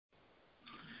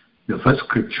The first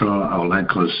scripture I would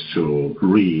like us to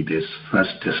read is 1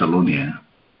 Thessalonians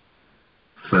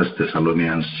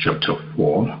chapter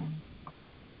 4.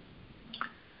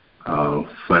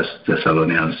 1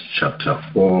 Thessalonians chapter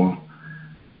 4.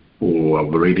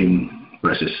 We'll be reading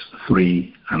verses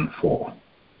 3 and 4.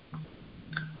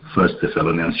 1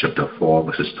 Thessalonians chapter 4,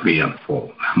 verses 3 and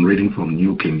 4. I'm reading from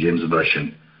New King James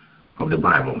Version of the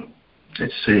Bible.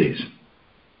 It says,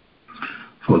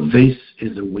 "For this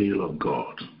is the will of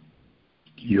God,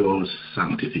 your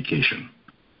sanctification,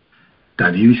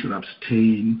 that you should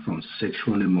abstain from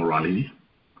sexual immorality,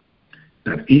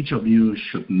 that each of you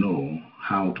should know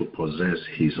how to possess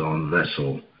his own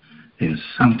vessel in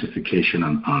sanctification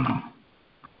and honor."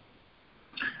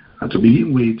 And to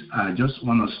begin with, I just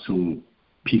want us to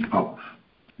pick up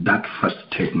that first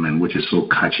statement, which is so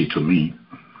catchy to me.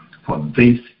 For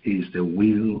this is the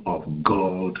will of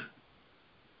God,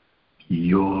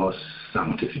 your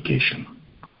sanctification.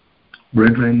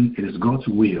 Brethren, it is God's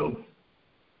will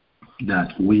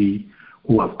that we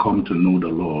who have come to know the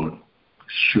Lord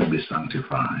should be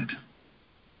sanctified.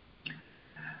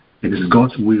 It is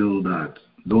God's will that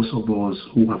those of us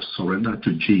who have surrendered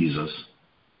to Jesus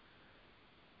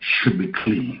should be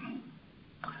clean.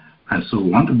 And so we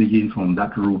want to begin from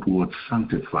that root word,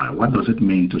 sanctify. What does it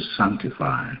mean to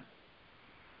sanctify?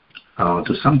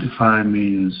 To sanctify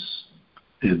means,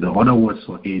 the other words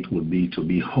for it would be to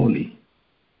be holy.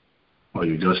 Or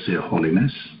you just say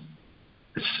holiness,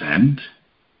 ascend,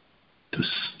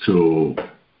 to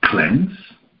cleanse,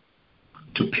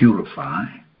 to purify.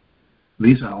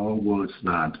 These are all words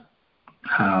that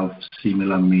have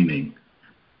similar meaning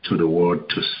to the word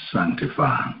to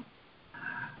sanctify.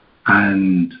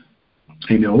 And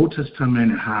in the Old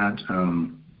Testament, it had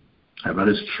a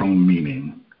very strong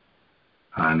meaning,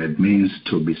 and it means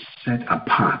to be set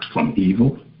apart from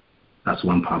evil. That's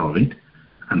one part of it,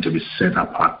 and to be set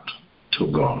apart to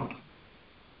God.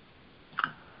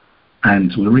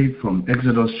 And we read from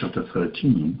Exodus chapter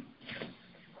 13,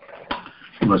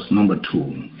 verse number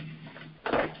 2.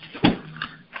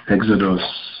 Exodus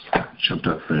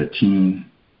chapter 13,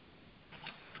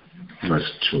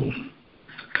 verse 2.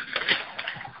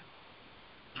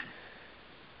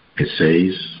 It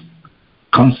says,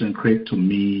 "Consecrate to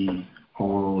me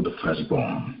all the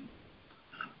firstborn,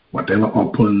 whatever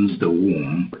opens the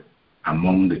womb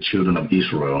among the children of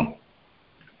Israel,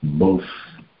 both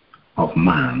of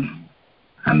man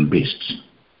and beast.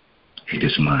 It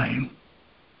is mine."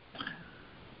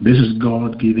 This is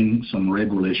God giving some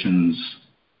regulations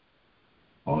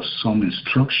or some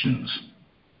instructions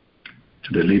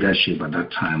to the leadership at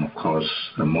that time, of course,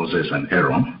 Moses and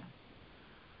Aaron.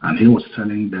 And he was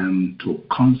telling them to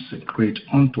consecrate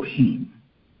unto him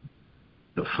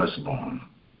the firstborn,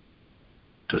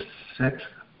 to set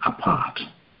apart,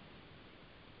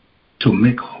 to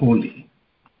make holy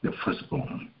the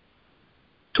firstborn,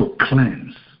 to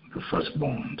cleanse the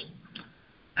firstborn.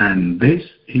 And this,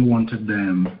 he wanted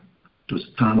them to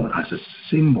stand as a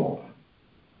symbol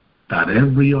that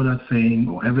every other thing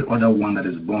or every other one that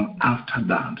is born after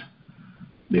that,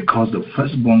 because the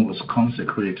firstborn was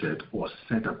consecrated, was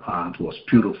set apart, was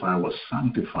purified, was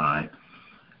sanctified,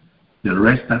 the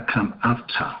rest that come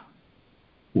after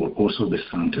will also be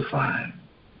sanctified.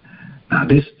 Now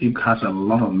this, it has a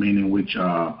lot of meaning which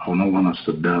I will not want us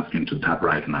to delve into that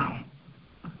right now.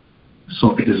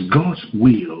 So it is God's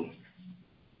will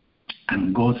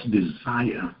and God's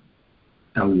desire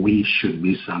that we should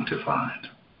be sanctified,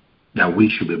 that we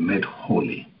should be made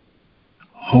holy.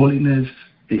 Holiness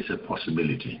is a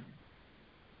possibility.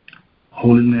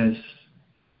 Holiness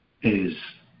is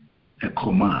a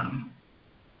command.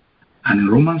 And in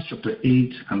Romans chapter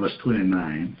 8 and verse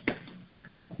 29,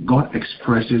 God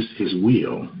expresses his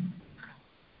will.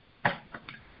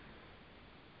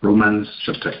 Romans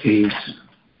chapter 8,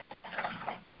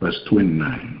 verse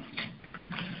 29.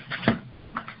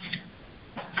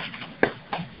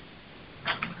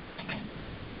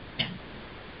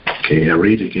 Okay, I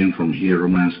read again from here,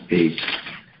 Romans 8,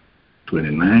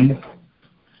 29.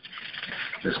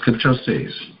 The scripture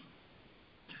says,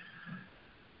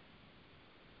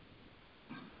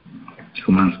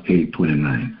 Romans 8,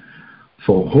 29.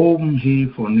 "For whom he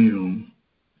foreknew,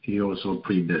 he also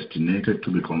predestinated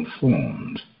to be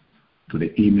conformed to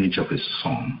the image of his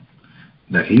Son,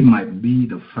 that he might be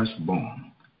the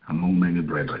firstborn among many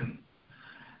brethren."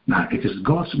 Now, it is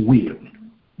God's will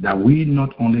that we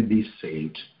not only be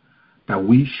saved, that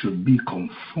we should be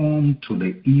conformed to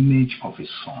the image of his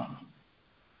Son,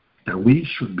 that we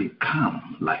should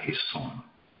become like his Son.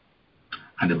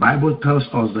 And the Bible tells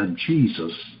us that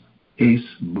Jesus is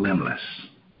blameless.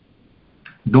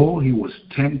 Though he was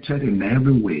tempted in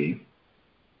every way,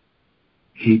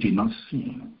 he did not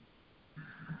sin.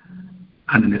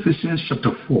 And in Ephesians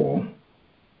chapter 4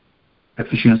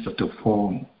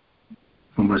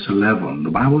 from verse 11,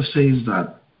 the Bible says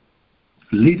that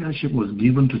leadership was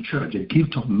given to church, a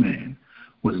gift of men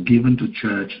was given to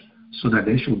church so that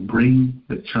they should bring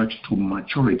the church to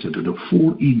maturity, to the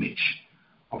full image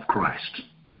of Christ.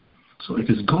 So it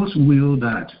is God's will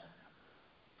that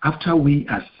after we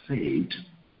are saved,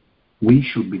 we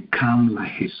should become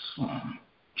like his Son,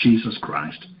 Jesus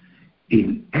Christ,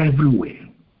 in every way,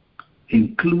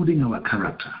 including our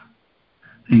character,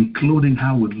 including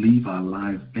how we live our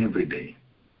life every day,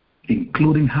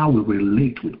 including how we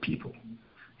relate with people,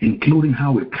 including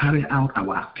how we carry out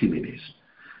our activities,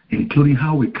 including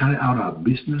how we carry out our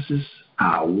businesses,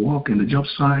 our work in the job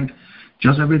site.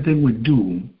 Just everything we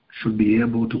do should be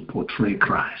able to portray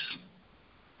Christ.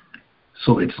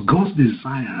 So it's God's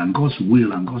desire and God's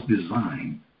will and God's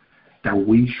design that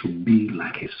we should be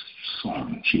like his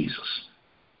Son, Jesus.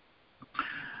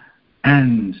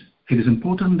 And it is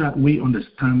important that we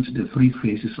understand the three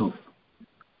phases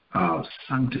of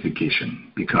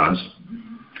sanctification, because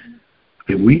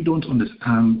if we don't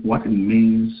understand what it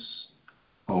means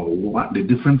or what the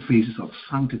different phases of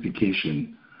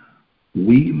sanctification,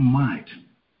 we might,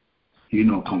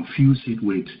 confuse it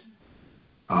with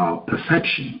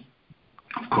perfection.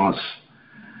 Of course,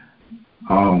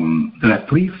 there are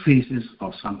three phases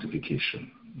of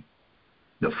sanctification.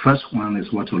 The first one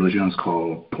is what theologians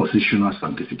call positional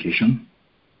sanctification.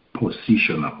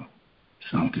 Positional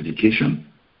sanctification.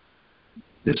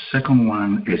 The second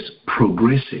one is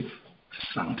progressive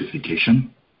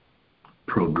sanctification.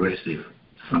 Progressive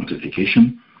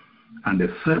sanctification. And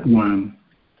the third one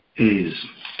is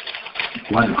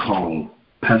what we call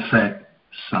perfect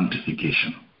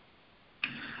sanctification.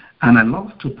 And I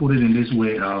love to put it in this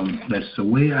way. That's the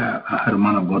way I heard a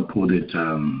man of God put it,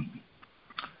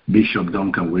 Bishop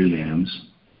Duncan Williams.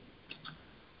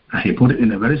 And he put it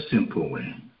in a very simple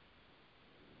way.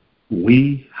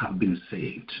 We have been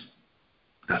saved.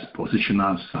 That's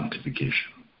positional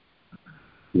sanctification.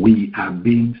 We are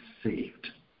being saved.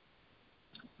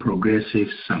 Progressive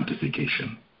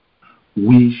sanctification.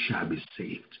 We shall be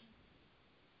saved.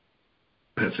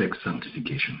 Perfect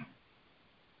sanctification.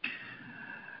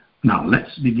 Now,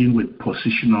 let's begin with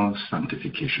positional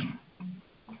sanctification.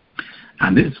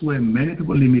 And this is where many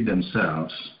people limit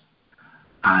themselves,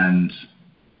 and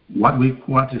what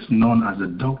is known as the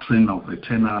doctrine of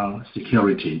eternal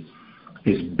security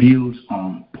is built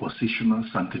on positional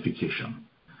sanctification.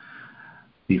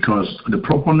 Because the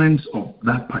proponents of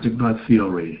that particular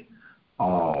theory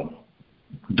or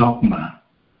dogma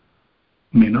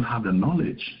may not have the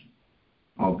knowledge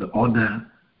of the other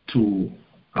two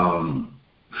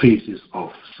phases of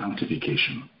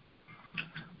sanctification.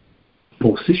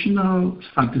 Positional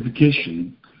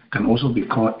sanctification can also be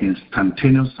called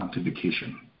instantaneous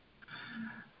sanctification.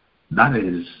 That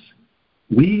is,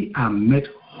 we are made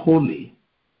holy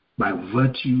by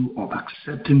virtue of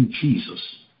accepting Jesus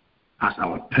as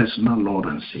our personal Lord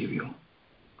and Savior.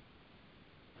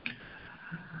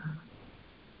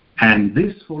 And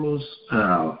this follows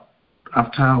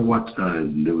after what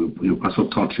the pastor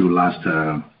taught you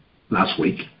last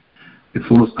week. It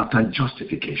follows after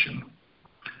justification.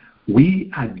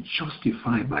 We are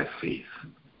justified by faith.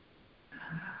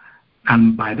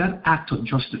 And by that act of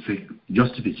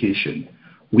justification,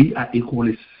 we are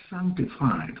equally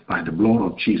sanctified by the blood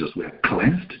of Jesus. We are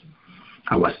cleansed.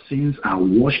 Our sins are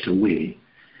washed away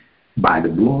by the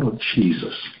blood of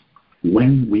Jesus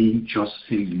when we just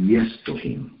say yes to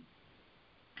him.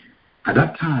 At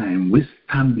that time, we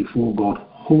stand before God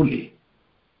holy,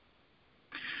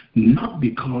 not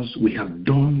because we have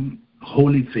done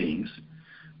holy things,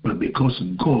 but because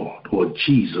God or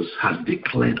Jesus has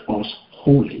declared us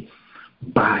holy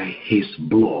by his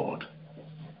blood.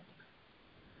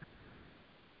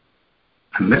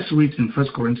 And let's read in 1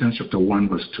 Corinthians chapter 1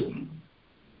 verse 2.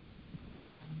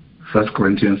 1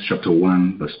 Corinthians chapter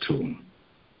 1 verse 2.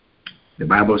 The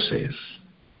Bible says,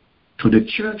 "To the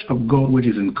church of God which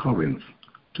is in Corinth,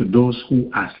 to those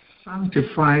who are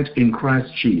sanctified in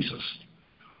Christ Jesus,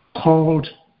 called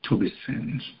to be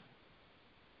saints,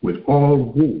 with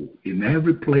all who in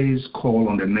every place call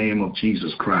on the name of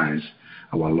Jesus Christ,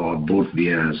 our Lord, both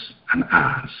theirs and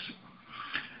ours."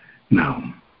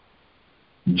 Now,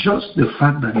 just the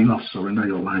fact that you have surrendered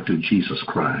your life to Jesus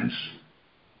Christ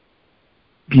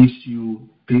gives you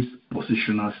this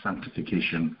positional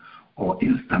sanctification or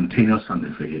instantaneous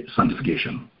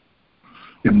sanctification.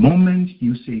 The moment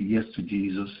you say yes to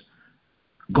Jesus,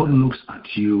 God looks at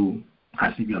you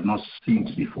as if you have not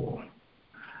sinned before.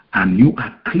 And you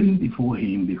are clean before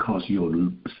him because your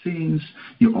sins,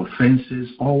 your offenses,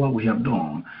 all what we have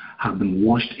done have been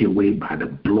washed away by the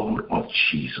blood of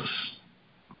Jesus.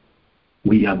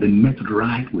 We have been made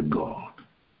right with God.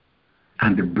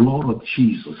 And the blood of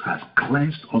Jesus has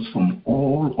cleansed us from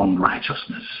all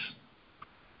unrighteousness.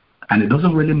 And it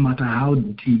doesn't really matter how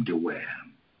deep they were.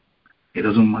 It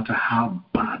doesn't matter how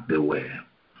bad they were.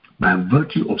 By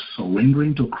virtue of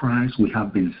surrendering to Christ, we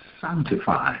have been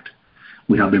sanctified.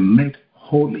 We have been made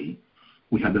holy.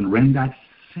 We have been rendered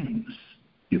saints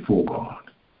before God.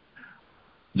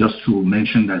 Just to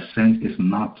mention that saint is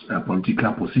not a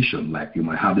political position like you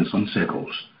might have in some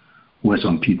circles, where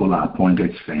some people are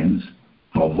appointed saints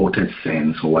or voted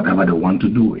saints or whatever they want to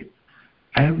do it.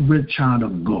 Every child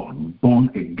of God born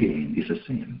again is a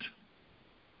saint.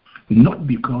 Not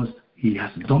because he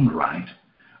has done right,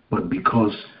 but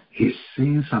because his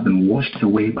sins have been washed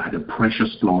away by the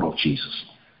precious blood of Jesus.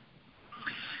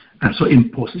 And so in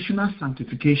positional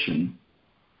sanctification,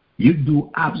 you do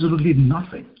absolutely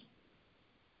nothing.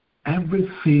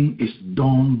 Everything is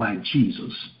done by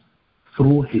Jesus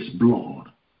through his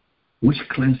blood, which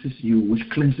cleanses you, which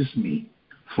cleanses me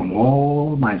from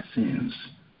all my sins,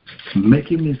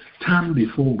 making me stand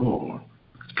before God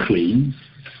clean,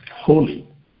 holy,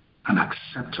 and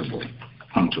acceptable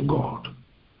unto God.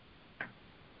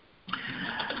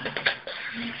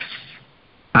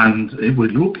 And if we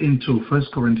look into 1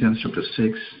 Corinthians chapter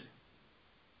 6,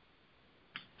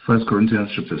 1 Corinthians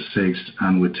chapter 6,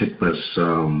 and we take verse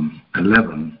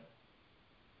 11.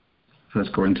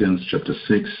 1 Corinthians chapter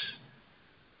 6,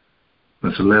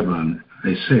 verse 11,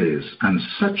 it says, "And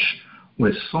such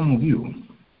were some of you,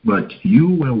 but you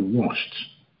were washed,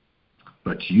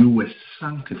 but you were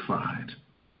sanctified,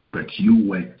 but you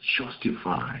were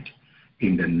justified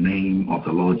in the name of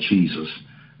the Lord Jesus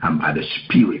and by the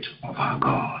Spirit of our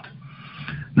God."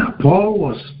 Now, Paul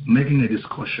was making a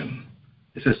discussion.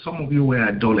 He says, some of you were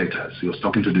idolaters. He was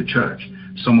talking to the church.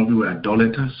 Some of you were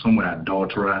idolaters, some were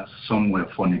adulterers, some were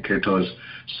fornicators,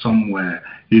 some were,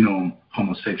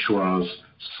 homosexuals,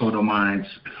 sodomites,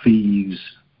 thieves,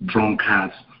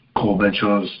 drunkards,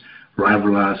 covetous,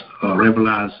 revelers,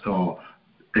 or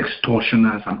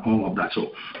extortioners, and all of that.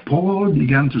 So Paul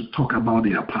began to talk about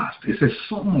their past. He says,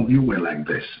 some of you were like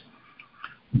this,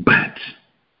 but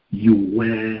you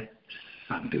were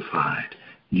sanctified,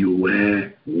 you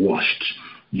were washed,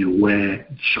 you were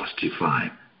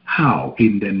justified. How?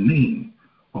 In the name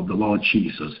of the Lord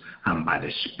Jesus and by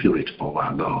the Spirit of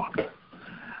our God.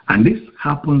 And this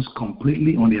happens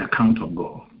completely on the account of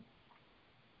God.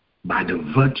 By the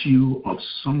virtue of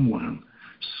someone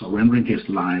surrendering his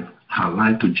life, her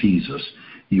life to Jesus,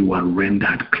 you are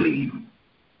rendered clean.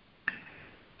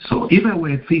 So if I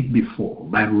were a thief before,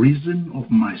 by reason of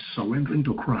my surrendering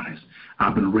to Christ,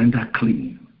 I've been rendered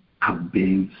clean. I've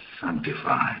been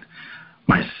sanctified.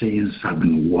 My sins have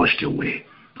been washed away.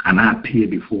 And I appear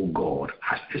before God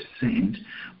as a saint,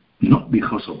 not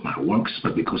because of my works,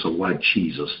 but because of what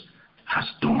Jesus has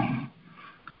done.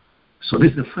 So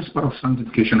this is the first part of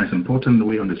sanctification. It's important that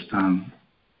we understand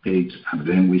it, and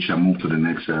then we shall move to the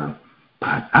next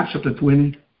part. Acts chapter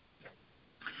 20,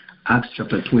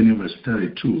 verse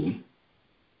 32.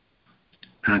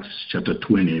 Acts chapter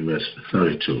 20, verse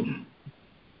 32.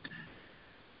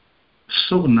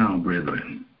 So now,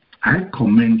 brethren, I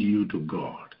commend you to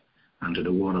God and to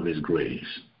the word of his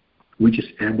grace, which is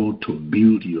able to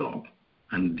build you up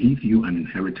and give you an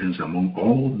inheritance among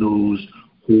all those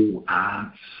who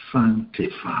are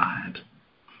sanctified.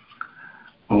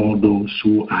 All those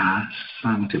who are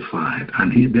sanctified.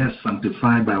 And they're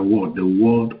sanctified by what? The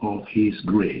word of his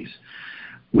grace.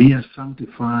 We are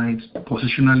sanctified,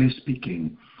 positionally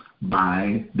speaking,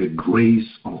 by the grace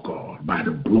of God, by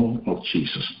the blood of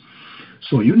Jesus.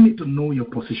 So you need to know your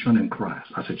position in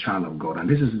Christ as a child of God. And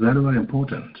this is very, very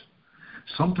important.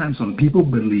 Sometimes some people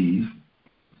believe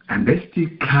and they still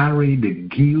carry the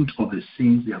guilt of the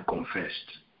sins they have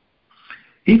confessed.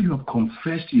 If you have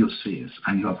confessed your sins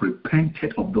and you have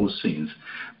repented of those sins,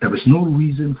 there is no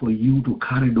reason for you to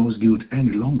carry those guilt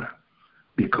any longer.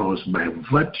 Because by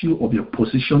virtue of your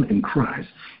position in Christ,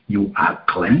 you are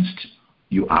cleansed,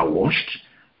 you are washed,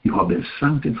 you have been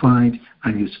sanctified,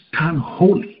 and you stand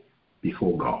holy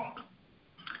before God.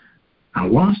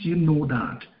 And once you know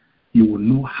that, you will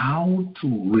know how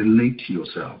to relate to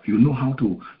yourself. You know how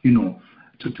to,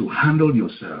 to handle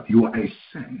yourself. You are a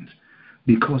saint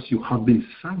because you have been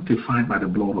sanctified by the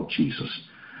blood of Jesus.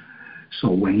 So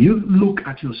when you look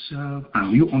at yourself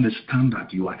and you understand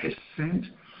that you are a saint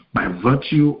by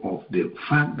virtue of the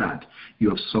fact that you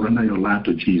have surrendered your life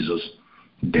to Jesus,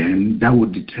 then that will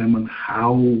determine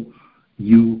how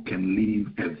you can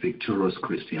live a victorious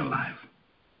Christian life.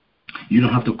 You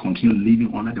don't have to continue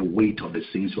living under the weight of the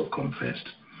sins you have confessed.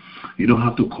 You don't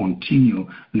have to continue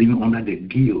living under the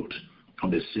guilt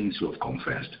of the sins you have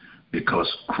confessed,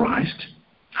 because Christ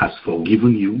has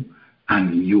forgiven you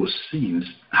and your sins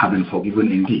have been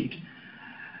forgiven indeed.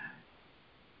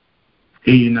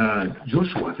 In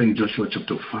Joshua, I think Joshua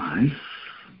chapter 5,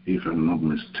 if I'm not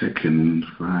mistaken,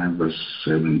 5 verse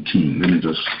 17. Let me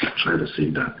just try to see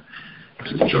that.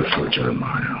 This is Joshua,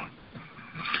 Jeremiah.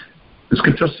 The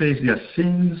scripture says their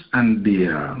sins and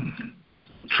their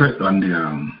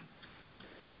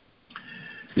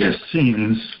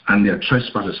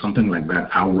trespasses, something like that,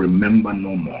 I'll remember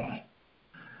no more.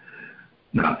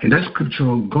 Now, in that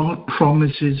scripture, God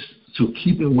promises to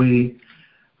keep away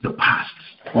the past,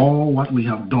 all what we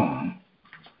have done,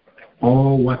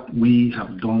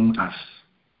 as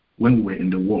when we were in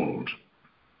the world.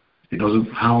 It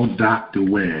doesn't how dark they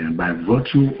were. By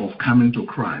virtue of coming to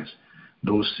Christ,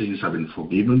 those sins have been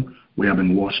forgiven, we have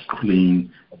been washed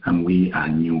clean, and we are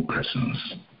new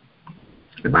persons.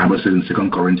 The Bible says in 2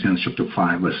 Corinthians chapter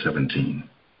 5, verse 17.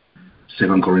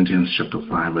 2 Corinthians chapter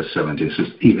 5, verse 17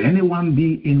 says, if anyone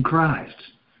be in Christ,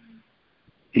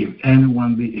 he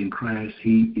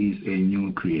is a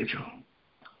new creature.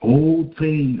 Old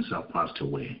things have passed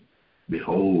away.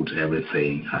 Behold,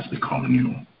 everything has become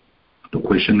new. The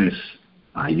question is,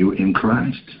 are you in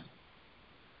Christ?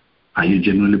 Are you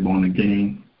genuinely born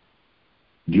again?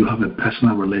 Do you have a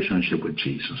personal relationship with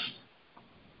Jesus?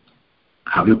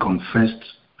 Have you confessed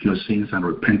your sins and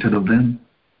repented of them?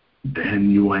 Then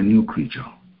you are a new creature.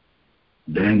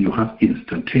 Then you have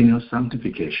instantaneous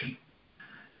sanctification.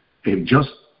 If just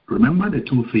remember the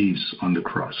two thieves on the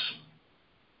cross.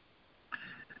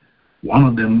 One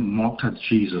of them mocked at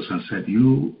Jesus and said,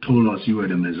 you told us you were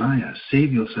the Messiah.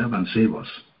 Save yourself and save us.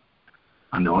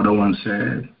 And the other one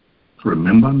said,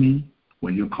 remember me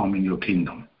when you come in your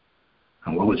kingdom.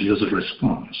 And what was Jesus'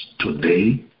 response?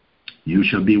 Today you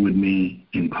shall be with me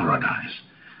in paradise.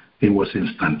 It was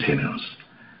instantaneous.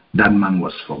 That man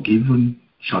was forgiven,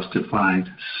 justified,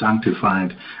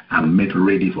 sanctified, and made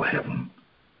ready for heaven,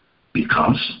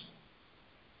 because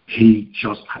he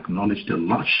just acknowledged the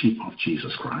lordship of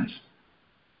Jesus Christ,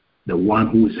 the one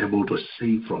who is able to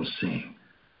save from sin.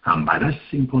 And by that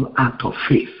simple act of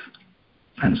faith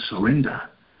and surrender,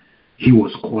 he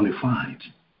was qualified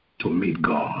to meet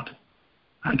God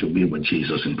and to be with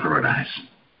Jesus in paradise.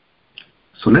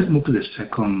 So let's move to the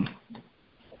second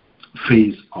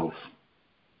phase of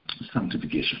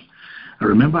sanctification. I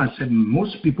remember I said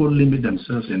most people limit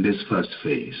themselves in this first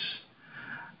phase.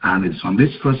 And it's on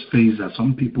this first phase that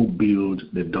some people build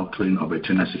the doctrine of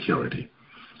eternal security.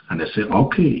 And they say,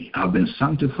 okay, I've been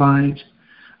sanctified,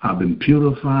 I've been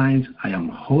purified, I am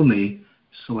holy,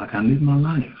 so I can live my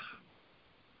life.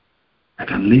 I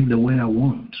can live the way I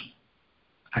want.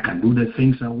 I can do the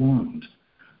things I want.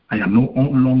 I am no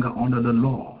longer under the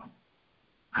law.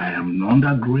 I am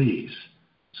under grace,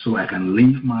 so I can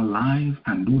live my life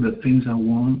and do the things I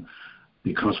want,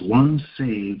 because once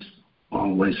saved,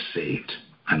 always saved.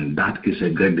 And that is a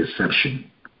great deception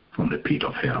from the pit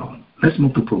of hell. Let's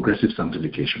move to progressive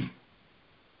sanctification.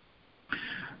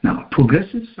 Now,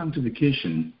 progressive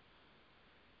sanctification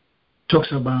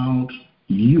talks about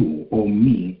you or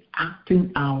me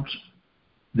acting out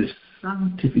the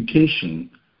sanctification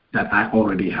that I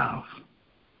already have.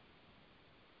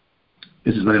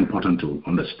 This is very important to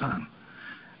understand.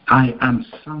 I am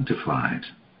sanctified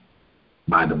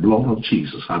by the blood of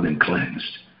Jesus. I've been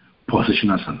cleansed.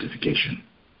 Positional sanctification.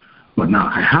 But now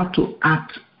I have to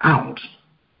act out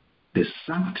the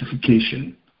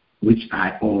sanctification which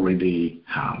I already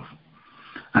have.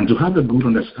 And to have a good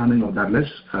understanding of that, let's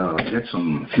get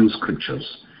some few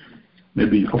scriptures.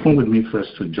 Maybe open with me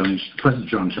first to First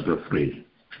John chapter 3.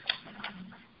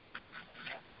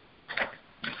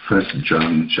 1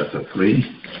 John chapter 3.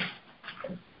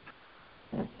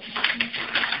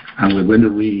 And we're going to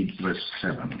read verse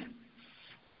 7.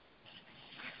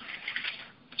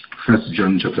 1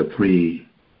 John chapter 3,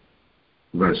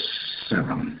 verse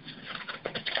 7.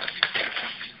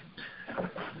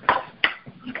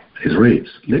 It reads,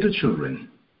 little children,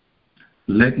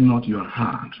 let no one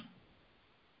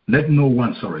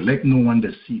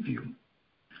deceive you.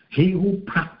 He who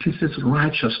practices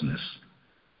righteousness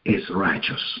is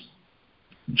righteous,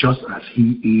 just as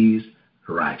he is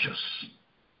righteous.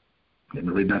 Let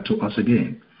me read that to us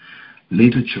again.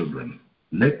 Little children,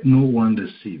 let no one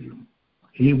deceive you.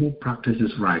 He who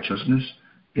practices righteousness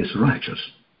is righteous,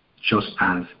 just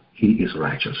as he is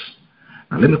righteous.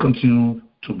 Now let me continue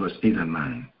to verse 8 and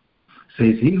 9. It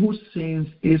says, he who sins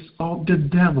is of the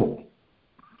devil,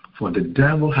 for the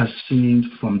devil has sinned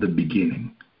from the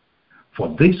beginning.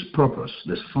 For this purpose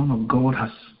the Son of God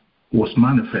has was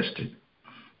manifested,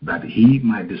 that he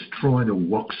might destroy the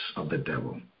works of the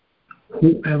devil.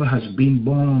 Whoever has been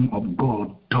born of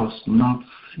God does not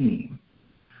sin,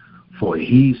 for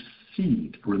his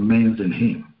seed remains in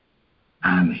him,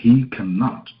 and he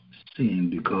cannot sin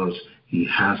because he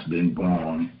has been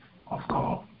born of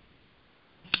God.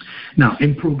 Now,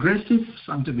 in progressive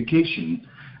sanctification,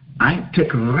 I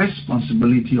take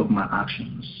responsibility of my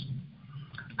actions.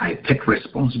 I take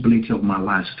responsibility of my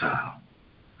lifestyle.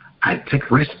 I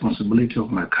take responsibility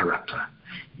of my character.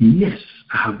 Yes,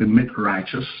 I have been made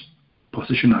righteous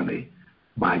positionally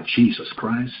by Jesus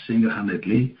Christ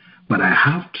single-handedly, but I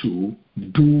have to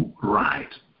do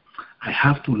right. I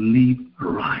have to live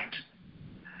right.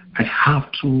 I have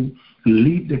to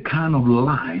live the kind of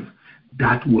life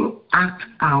that will act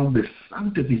out the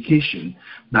sanctification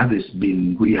that is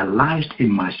being realized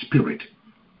in my spirit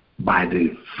by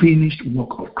the finished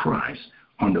work of Christ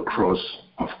on the cross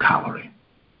of Calvary.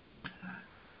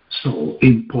 So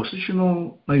in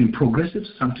progressive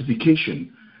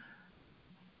sanctification,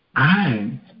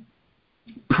 I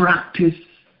practice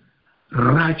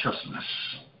righteousness.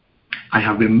 I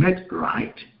have been made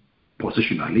right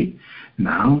positionally.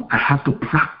 Now I have to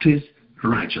practice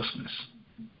righteousness.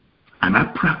 And I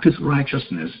practice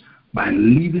righteousness by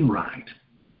living right,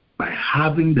 by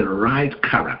having the right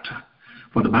character.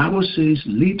 For the Bible says,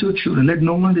 little children, let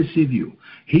no one deceive you.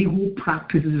 He who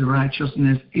practices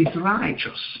righteousness is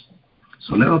righteous.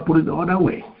 So let us put it the other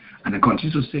way. And it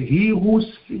continues to say, he who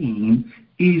sins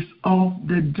is of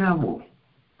the devil.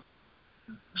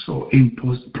 So in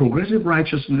progressive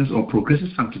righteousness or progressive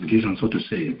sanctification, so to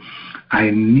say, I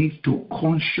need to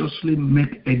consciously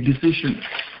make a decision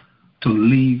to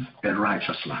live a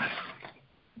righteous life.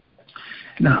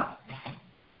 Now,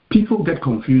 people get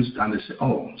confused and they say,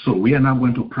 oh, so we are now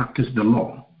going to practice the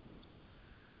law.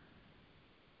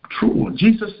 True.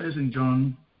 Jesus says in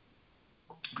John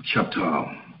chapter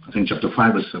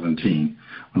 5 verse 17,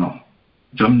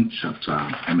 John chapter,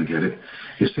 let me get it.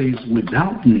 It says,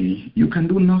 without me, you can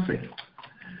do nothing.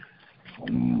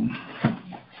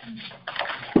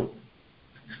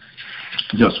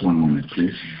 Just one moment,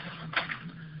 please.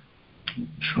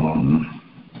 John.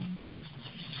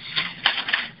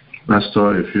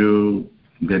 Pastor, if you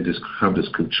have the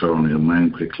scripture on your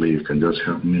mind quickly, you can just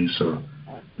help me so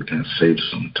we can save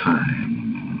some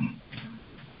time.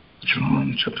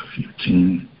 John chapter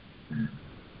 15.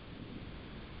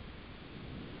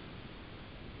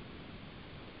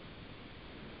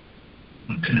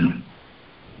 Okay.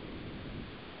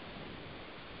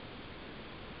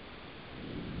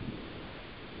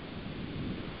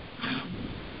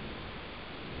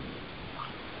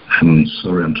 I'm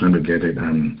sorry, I'm trying to get it,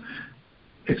 and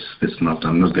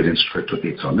I'm not getting straight to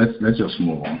it. So let's just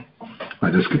move on.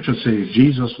 But the scripture says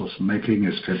Jesus was making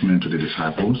a statement to the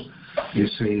disciples. It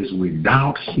says,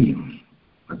 without him,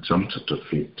 John chapter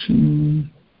 15.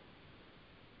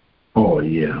 Oh,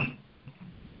 yeah.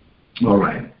 All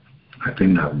right. I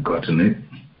think I've gotten it.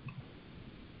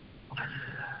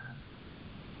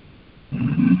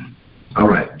 All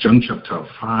right. John chapter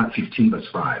 15, verse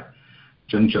 5.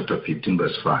 John chapter 15,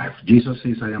 verse 5. Jesus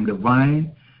says, I am the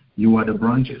vine, you are the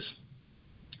branches.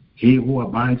 He who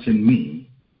abides in me,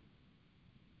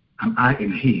 and I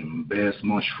in him, bears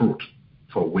much fruit.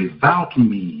 For without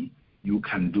me, you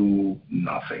can do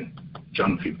nothing.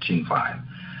 John 15, 5.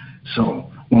 So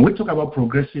when we talk about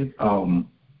progressive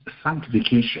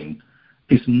sanctification,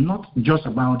 it's not just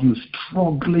about you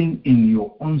struggling in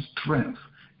your own strength,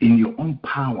 in your own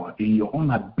power, in your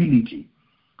own ability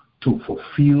to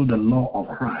fulfill the law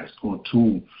of Christ or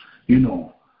to,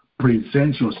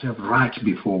 present yourself right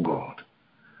before God.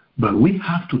 But we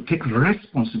have to take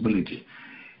responsibility.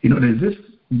 There's this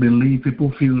belief,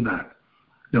 people feel that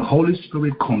the Holy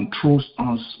Spirit controls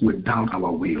us without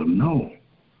our will. No.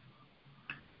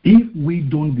 If we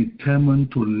don't determine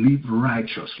to live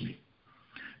righteously,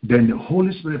 then the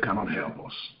Holy Spirit cannot help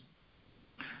us.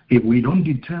 If we don't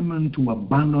determine to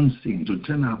abandon sin, to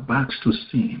turn our backs to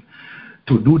sin,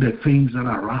 to do the things that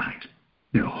are right,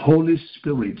 the Holy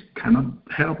Spirit cannot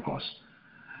help us.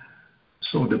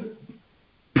 So the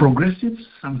progressive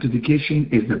sanctification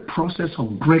is the process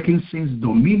of breaking sin's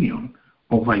dominion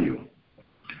over you,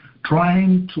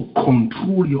 trying to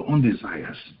control your own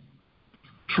desires,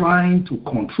 trying to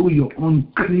control your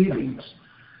own cravings.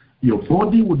 Your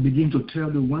body would begin to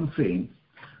tell you one thing,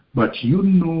 but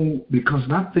because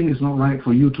that thing is not right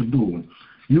for you to do,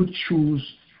 you choose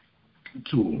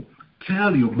to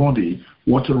tell your body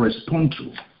what to respond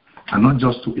to and not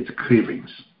just to its cravings.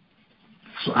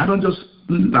 So I don't just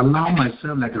allow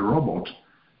myself like a robot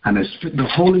and expect the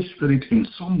Holy Spirit in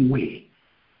some way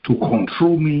to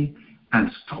control me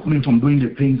and stop me from doing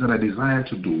the things that I desire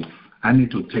to do, I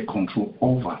need to take control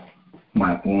over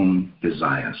my own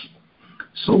desires.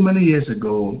 So many years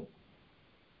ago,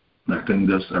 I think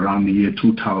that's around the year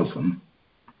 2000,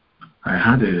 I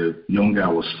had a young girl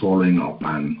I was following up,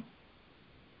 and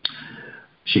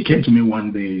she came to me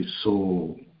one day,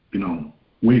 so,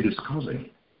 we're discussing.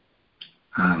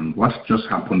 And what just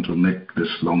happened, to make this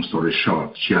long story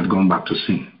short, she had gone back to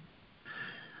sin.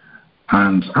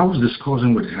 And I was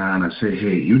discussing with her, and I said,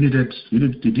 hey, you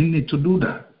didn't need to do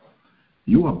that.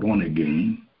 You are born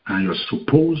again, and you're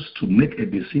supposed to make a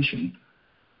decision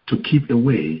to keep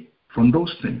away from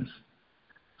those things.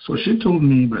 So she told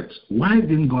me, but why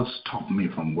didn't God stop me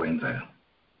from going there?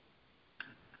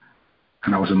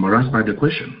 And I was embarrassed by the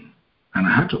question. And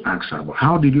I had to ask her, but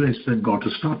how did you expect God to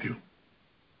stop you?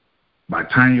 By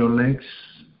tying your legs?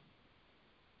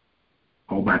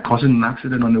 Or by causing an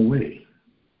accident on the way?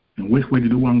 In which way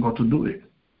did you want God to do it?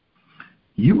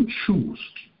 You choose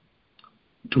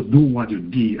to do what you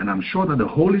did, and I'm sure that the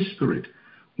Holy Spirit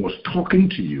was talking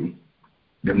to you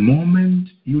the moment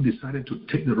you decided to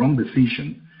take the wrong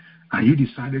decision and you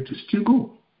decided to still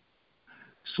go.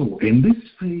 So in this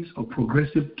phase of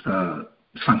progressive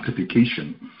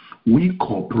sanctification, we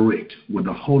cooperate with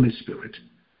the Holy Spirit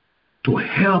to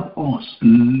help us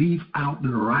live out the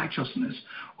righteousness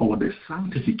or the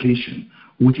sanctification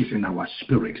which is in our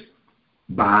spirit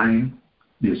by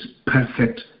this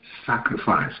perfect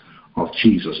sacrifice of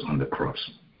Jesus on the cross.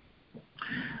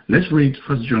 Let's read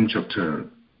 1 John chapter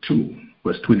 2,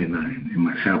 verse 29. It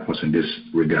might help us in this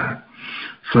regard.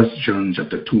 1 John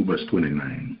chapter 2, verse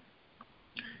 29.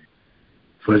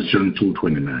 1 John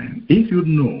 2:29. If you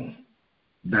know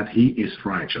that he is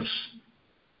righteous,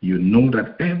 you know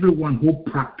that everyone who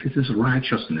practices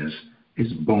righteousness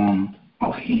is born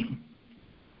of him.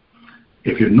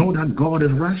 If you know that God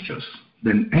is righteous,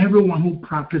 then everyone who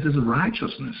practices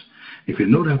righteousness, if you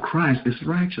know that Christ is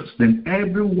righteous, then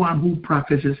everyone who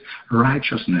practices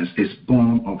righteousness is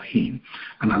born of him.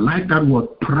 And I like that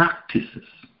word, practices.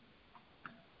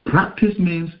 Practice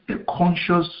means a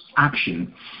conscious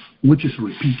action which is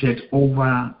repeated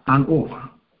over and over.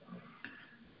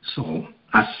 So,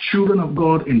 as children of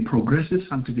God in progressive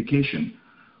sanctification,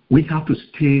 we have to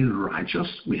stay righteous,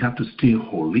 we have to stay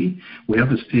holy, we have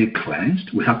to stay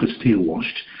cleansed, we have to stay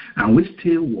washed, and we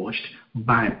stay washed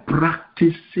by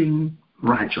practicing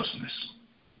righteousness,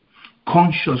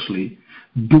 consciously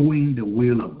doing the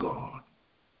will of God,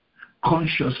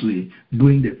 consciously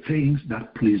doing the things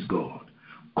that please God,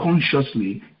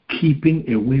 consciously keeping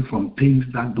away from things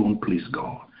that don't please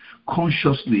God,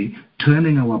 consciously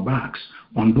turning our backs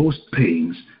on those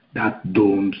things that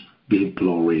don't give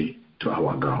glory to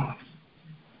our God.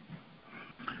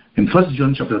 In 1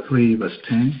 John chapter 3, verse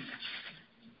 10,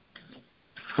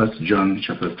 1 John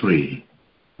chapter 3,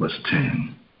 verse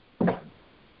 10,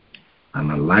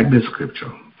 and I like this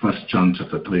scripture, 1 John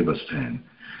chapter 3, verse 10.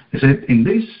 It said, in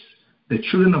this, the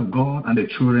children of God and the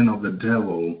children of the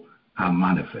devil are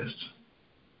manifest.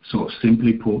 So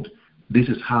simply put, this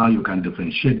is how you can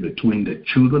differentiate between the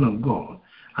children of God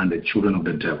and the children of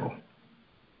the devil.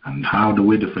 And how do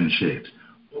we differentiate?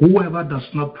 Whoever does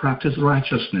not practice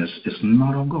righteousness is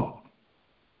not of God,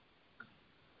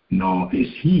 nor is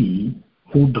he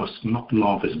who does not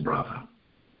love his brother.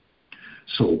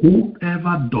 So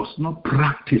whoever does not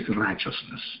practice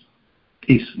righteousness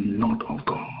is not of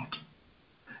God.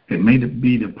 It may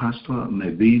be the pastor, it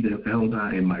may be the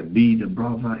elder, it might be the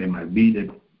brother, it might be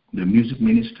the music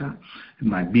minister, it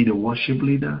might be the worship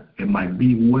leader, it might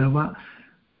be whoever.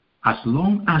 As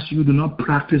long as you do not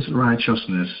practice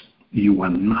righteousness, you are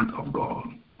not of God.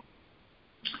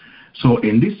 So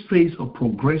in this phase of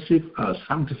progressive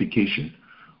sanctification,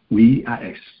 we are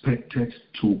expected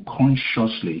to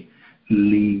consciously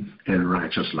live a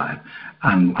righteous life.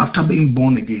 And after being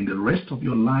born again, the rest of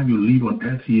your life you live on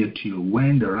earth here till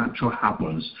when the rapture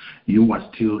happens, you are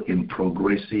still in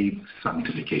progressive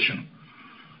sanctification.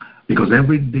 Because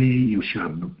every day you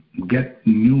shall get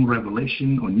new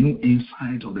revelation or new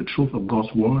insight of the truth of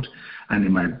God's word, and it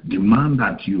might demand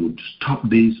that you stop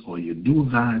this or you do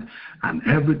that, and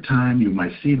every time you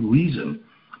might see reason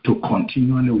to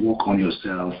continually work on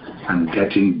yourself and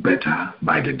getting better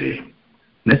by the day.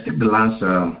 Let's take the last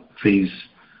phase,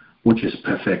 which is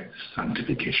perfect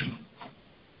sanctification.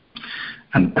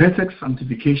 And perfect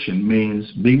sanctification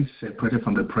means being separated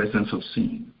from the presence of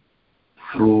sin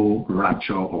through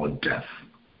rapture or death.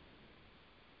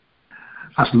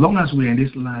 As long as we are in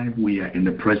this life, we are in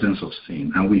the presence of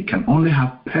sin, and we can only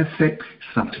have perfect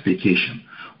sanctification,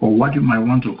 or what you might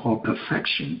want to call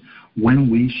perfection, when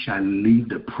we shall leave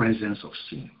the presence of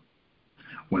sin.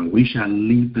 when we shall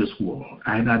leave this world,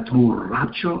 either through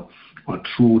rapture or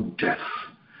through death.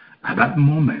 At that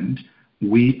moment,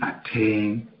 we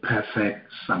attain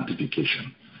perfect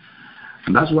sanctification.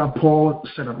 And that's why Paul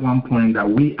said at one point that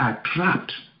we are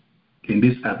trapped in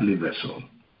this earthly vessel.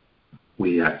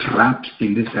 We are trapped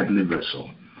in this earthly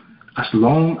vessel. As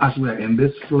long as we are in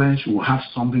this flesh, we'll have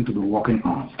something to be working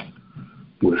on.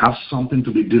 We'll have something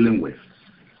to be dealing with.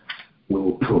 We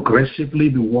will progressively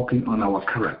be working on our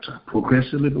character,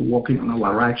 progressively be working on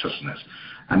our righteousness.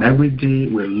 And every day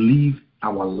we'll live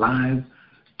our life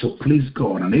to please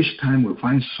God. And each time we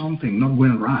find something not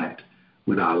going right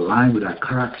with our life, with our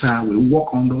character, we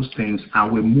work on those things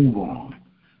and we move on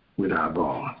with our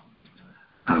God.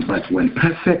 But when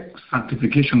perfect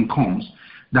sanctification comes,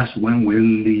 that's when we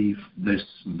leave this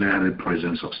very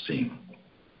presence of sin.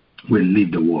 We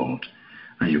leave the world.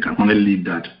 And you can only leave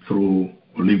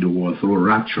the world through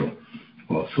rapture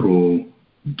or through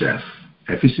death.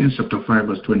 Ephesians chapter 5,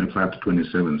 verse 25 to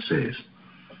 27 says,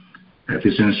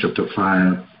 Ephesians chapter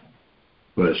 5,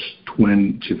 verse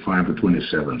 25 to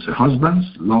 27 says, husbands,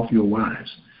 love your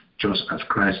wives, just as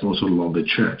Christ also loved the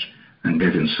church and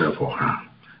gave himself for her,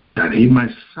 that he might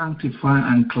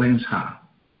sanctify and cleanse her,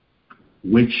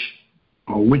 with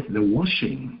the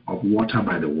washing of water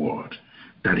by the word,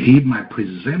 that he might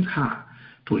present her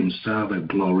to himself a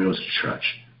glorious church,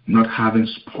 not having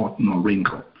spot nor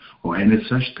wrinkle or any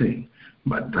such thing,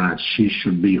 but that she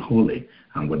should be holy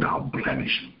and without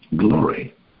blemish.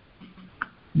 Glory.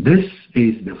 This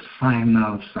is the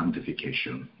final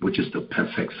sanctification, which is the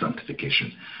perfect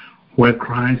sanctification, where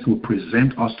Christ will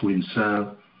present us to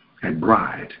himself a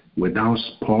bride without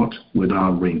spot,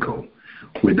 without wrinkle,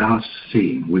 without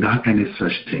sin, without any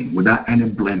such thing, without any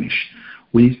blemish.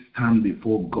 We stand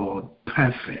before God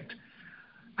perfect.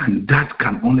 And that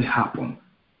can only happen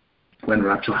when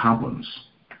rapture happens.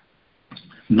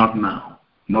 Not now,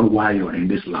 not while you're in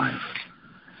this life.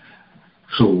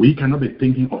 So we cannot be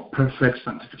thinking of perfect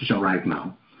sanctification right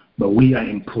now, but we are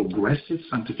in progressive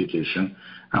sanctification,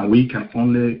 and we can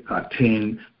only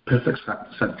attain perfect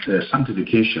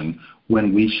sanctification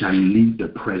when we shall leave the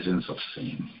presence of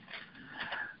sin.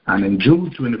 And in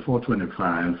Jude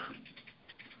 24:25,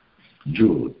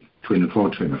 Jude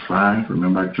 24:25,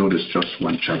 remember Jude is just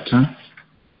one chapter.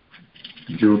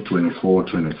 Jude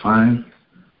 24:25,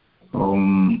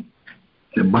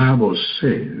 the Bible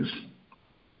says,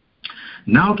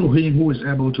 now to him who is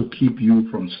able to keep you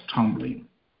from stumbling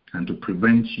and to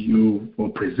prevent you or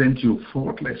present you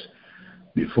faultless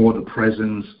before the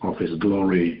presence of his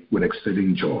glory with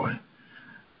exceeding joy.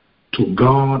 To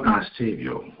God our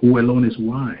Savior, who alone is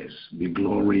wise, be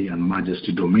glory and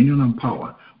majesty, dominion and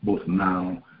power, both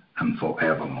now and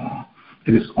forevermore.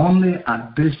 It is only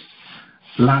at this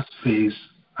last phase,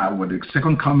 with the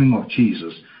second coming of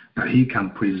Jesus, that he can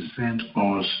present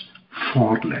us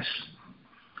faultless.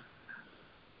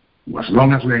 As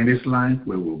long as we're in this life,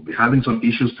 we will be having some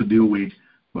issues to deal with,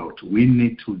 but we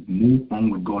need to move on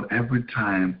with God every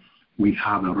time we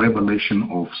have a revelation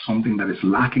of something that is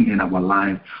lacking in our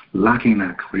life, lacking in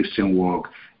our Christian walk,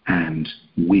 and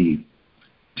we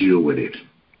deal with it.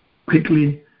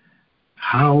 Quickly,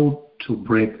 how to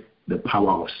break the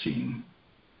power of sin.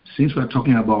 Since we're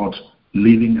talking about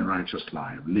living a righteous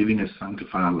life, living a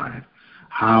sanctified life,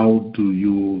 how do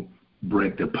you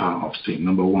break the power of sin?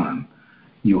 Number one,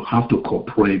 you have to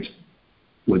cooperate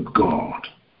with God,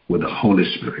 with the Holy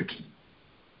Spirit.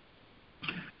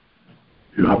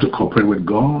 You have to cooperate with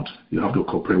God. You have to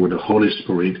cooperate with the Holy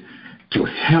Spirit to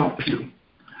help you.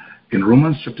 In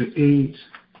Romans chapter 8,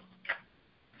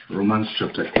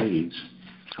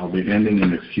 I'll be ending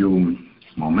in a few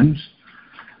moments.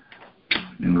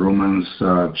 In Romans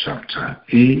chapter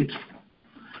 8,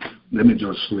 let me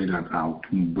just read that out,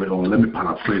 or let me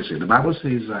paraphrase it. The Bible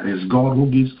says that it's God who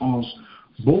gives us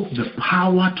both the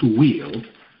power to will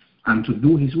and to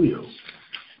do his will.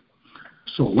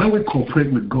 So when we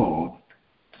cooperate with God,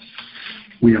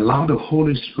 we allow the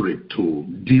Holy Spirit to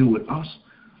deal with us.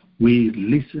 We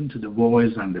listen to the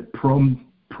voice and the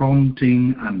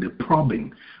prompting and the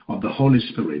probing of the Holy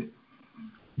Spirit.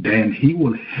 Then he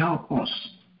will help us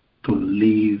to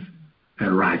live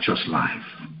a righteous life.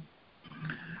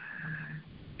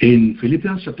 In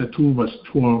Philippians chapter 2, verse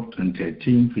 12 and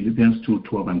 13, Philippians 2,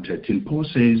 12 and 13, Paul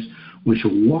says we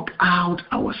should walk out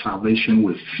our salvation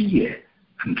with fear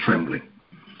and trembling.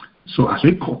 So as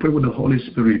we cooperate with the Holy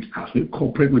Spirit, as we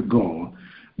cooperate with God,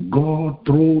 God,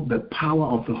 through the power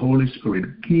of the Holy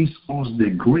Spirit, gives us the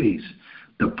grace,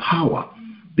 the power,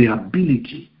 the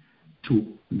ability to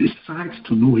decide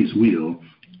to know his will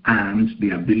and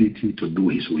the ability to do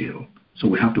his will. So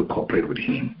we have to cooperate with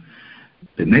him.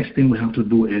 The next thing we have to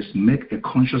do is make a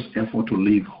conscious effort to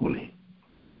live holy.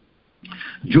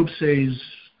 Job says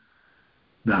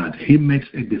that he makes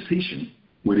a decision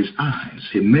with his eyes.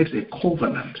 He makes a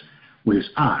covenant with his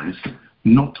eyes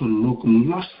not to look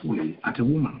lustfully at a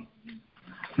woman.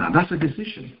 Now that's a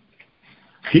decision.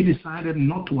 He decided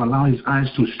not to allow his eyes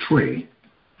to stray.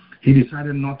 He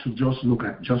decided not to just look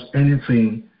at just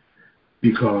anything,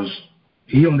 because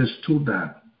he understood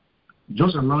that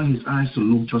just allowing his eyes to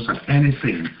look just at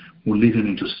anything will lead him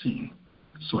into sin.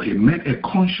 So he made a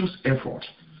conscious effort.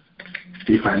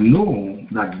 If I know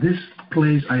that this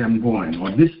place I am going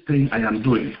or this thing I am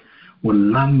doing will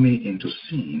land me into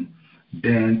sin,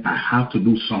 then I have to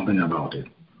do something about it.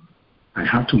 I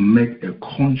have to make a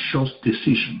conscious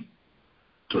decision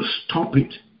to stop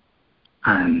it,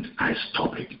 and I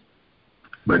stop it.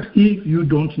 But if you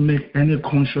don't make any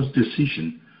conscious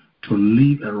decision to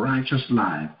live a righteous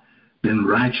life, then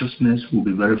righteousness will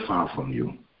be very far from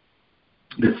you.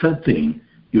 The third thing,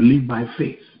 you live by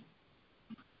faith.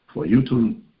 For you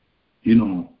to,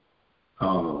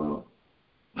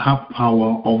 have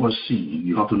power over sin,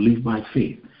 you have to live by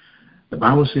faith. The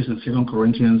Bible says in 2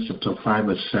 Corinthians chapter 5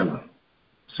 verse 7,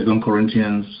 2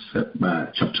 Corinthians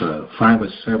chapter 5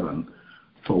 verse 7,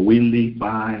 for we live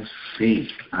by faith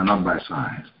and not by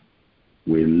sight.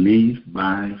 We live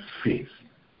by faith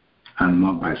and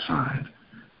not by sight.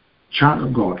 Child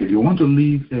of God, if you want to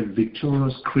live a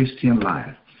victorious Christian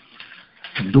life,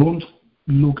 don't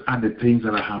look at the things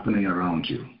that are happening around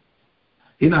you.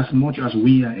 In as much as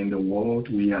we are in the world,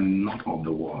 we are not of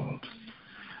the world.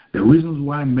 The reasons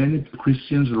why many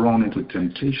Christians run into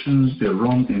temptations, they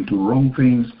run into wrong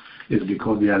things, is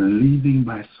because they are living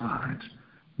by sight,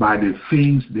 by the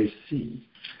things they see.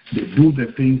 They do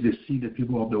the things they see the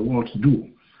people of the world do.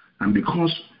 And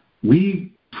because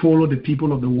we follow the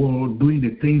people of the world doing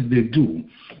the things they do,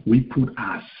 we put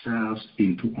ourselves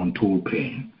into untold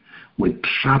pain. We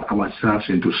trap ourselves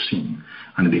into sin,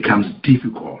 and it becomes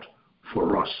difficult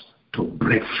for us to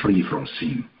break free from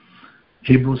sin.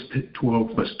 Hebrews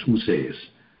 12 verse 2 says,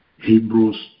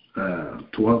 Hebrews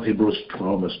 12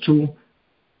 verse 2,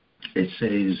 it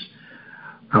says,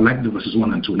 I like the verses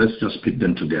 1 and 2. Let's just pick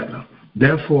them together.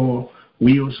 Therefore,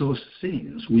 we also,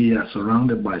 since we are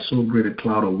surrounded by so great a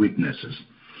cloud of witnesses,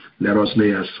 let us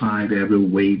lay aside every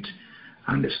weight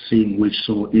and the sin which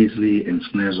so easily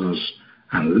ensnares us,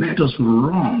 and let us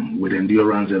run with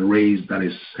endurance the race that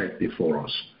is set before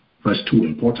us. Verse 2,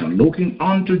 important. Looking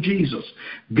unto Jesus.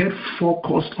 Get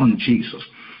focused on Jesus,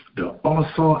 the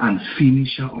author and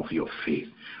finisher of your faith,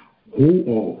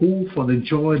 who for the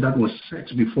joy that was set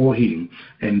before him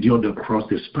endured the cross,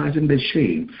 despising the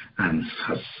shame, and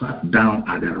has sat down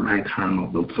at the right hand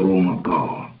of the throne of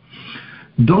God.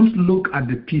 Don't look at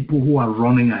the people who are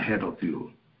running ahead of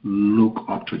you. Look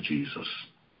up to Jesus.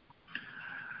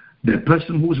 The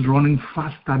person who is running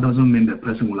faster doesn't mean the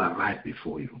person will arrive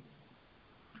before you.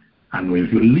 And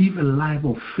if you live a life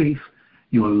of faith,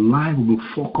 your life will be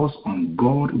focused on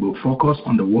God, it will focus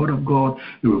on the Word of God,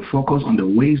 it will focus on the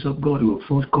ways of God, it will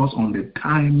focus on the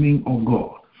timing of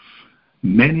God.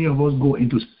 Many of us go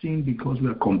into sin because we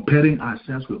are comparing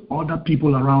ourselves with other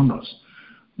people around us.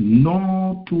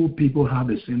 No two people have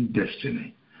the same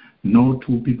destiny. No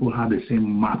two people have the same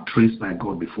mark traced by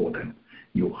God before them.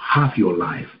 You have your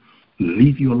life.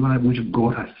 Live your life which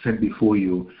God has set before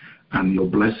you, and your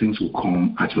blessings will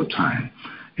come at your time.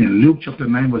 In Luke chapter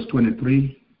 9 verse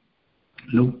 23,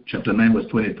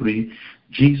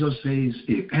 Jesus says,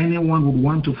 if anyone would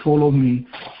want to follow me,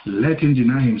 let him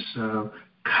deny himself,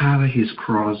 carry his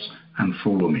cross, and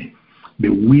follow me. Be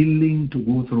willing to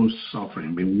go through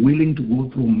suffering. Be willing to go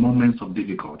through moments of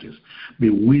difficulties. Be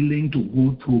willing to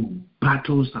go through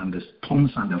battles and the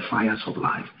storms and the fires of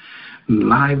life.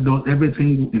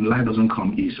 Everything in life doesn't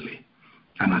come easily.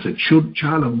 And as a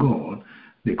child of God,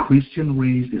 the Christian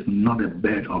race is not a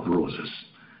bed of roses.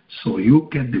 So you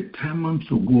get determined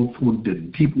to go through the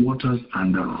deep waters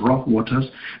and the rough waters.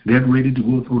 Get ready to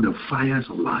go through the fires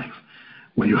of life.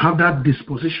 When you have that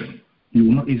disposition, you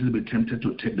will not easily be tempted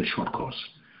to take the short course.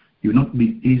 You will not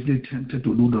be easily tempted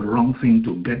to do the wrong thing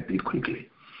to get it quickly.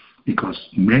 Because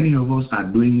many of us are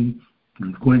trying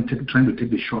to take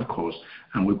the short course,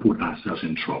 and we put ourselves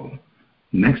in trouble.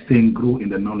 Next thing, grow in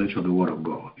the knowledge of the Word of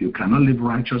God. You cannot live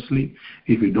righteously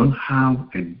if you don't have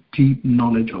a deep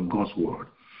knowledge of God's Word.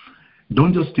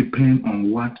 Don't just depend on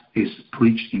what is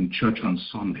preached in church on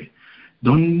Sunday.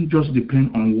 Don't just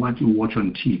depend on what you watch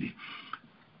on TV.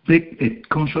 Take a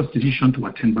conscious decision to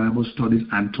attend Bible studies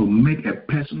and to make a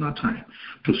personal time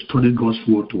to study God's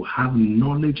Word, to have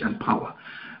knowledge and power.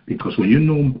 Because when you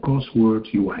know God's Word,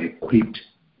 you are equipped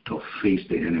to face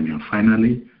the enemy. And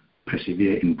finally,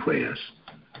 persevere in prayers.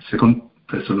 2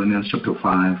 Thessalonians chapter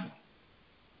 5,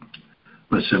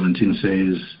 verse 17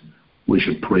 says, we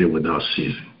should pray without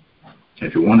ceasing.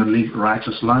 If you want to live a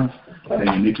righteous life, then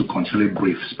you need to continually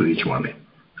breathe spiritually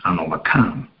and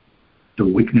overcome the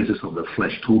weaknesses of the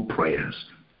flesh through prayers,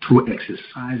 through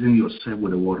exercising yourself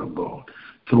with the Word of God,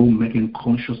 through making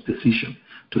conscious decision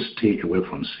to stay away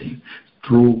from sin,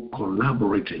 through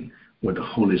collaborating with the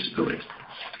Holy Spirit,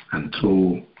 and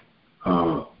through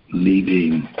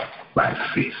living by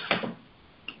faith.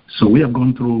 So we have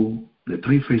gone through the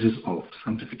 3 phases of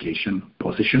sanctification.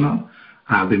 Positional,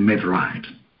 I have been made right.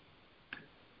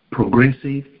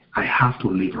 Progressive, I have to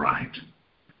live right.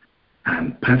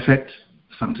 And perfect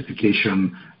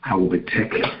sanctification, I will be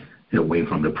taken away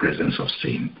from the presence of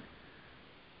sin.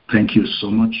 Thank you so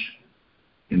much.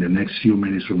 In the next few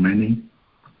minutes remaining,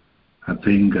 I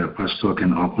think Pastor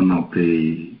can open up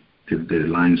the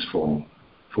lines for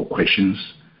questions.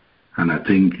 And I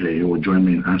think you will join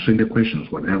me in answering the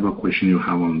questions. Whatever question you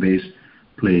have on this,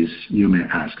 please, you may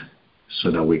ask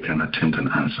so that we can attempt an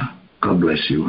answer. God bless you.